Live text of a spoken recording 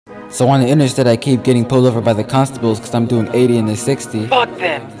So on the interstate I keep getting pulled over by the constables cause I'm doing 80 and they 60. Fuck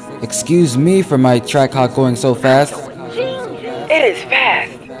them. Excuse me for my track hawk going so fast. It is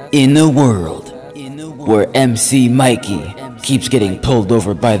fast. In a world where MC Mikey keeps getting pulled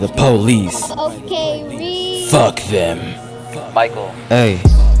over by the police. Okay, Reeve. Fuck them. Michael. Hey.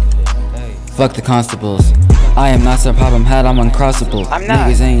 Fuck the constables. I am not some problem hat, I'm uncrossable. I'm not.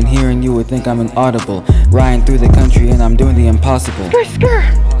 Niggas ain't hearing you would think I'm inaudible. Riding through the country and I'm doing the impossible.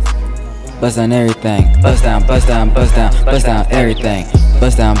 Bust down everything. Bust down, bust down, bust down, bust down everything.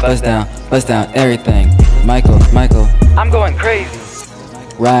 Bust down, bust down, bust down everything. Michael. I'm going crazy.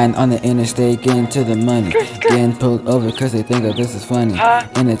 Riding on the interstate, getting to the money. Getting pulled over cause they think that this is funny.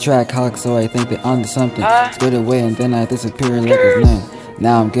 In the track hawk, so I think they're onto something. Stood away and then I disappear like it's none.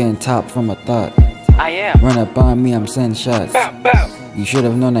 Now I'm getting top from a thought. I am. Run up on me, I'm sending shots. Bow, bow. You should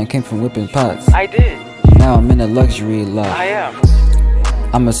have known I came from whipping pots. I did. Now I'm in a luxury lot. I am.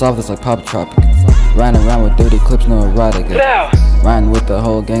 I'ma solve this like Pop Tropic. Riding around with dirty clips, no erotica. Bow. Riding with the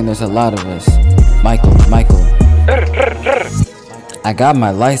whole gang, there's a lot of us. Michael. I got my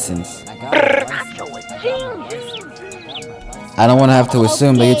license. I don't wanna have to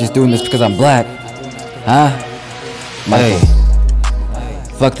assume that you're just doing this because I'm black. Huh? Michael.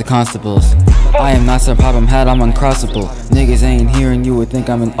 Fuck the constables. I am not some problem hat, I'm uncrossable. Niggas ain't hearing you would think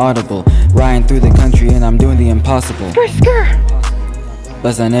I'm inaudible. Riding through the country and I'm doing the impossible.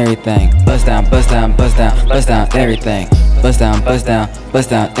 Bust down everything. Bust down, bust down, bust down, bust down everything. Bust down, bust down, bust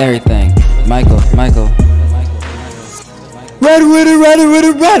down everything. Michael.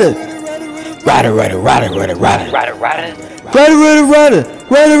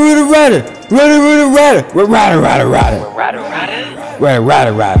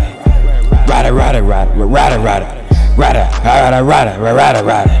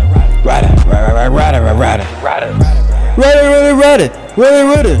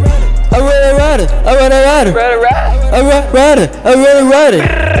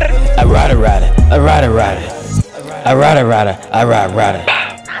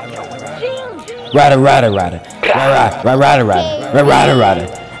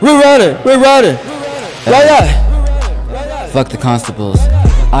 Rider. Fuck the constables.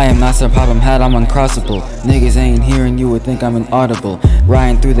 I am not some problem hat, I'm uncrossable. Niggas ain't hearing you would think I'm inaudible.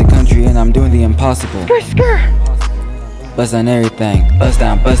 Riding through the country and I'm doing the impossible. Bust down everything. Bust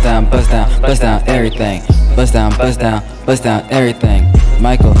down, bust down, bust down, bust down everything. Bust down, bust down, bust down everything.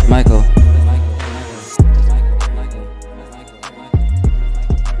 Michael.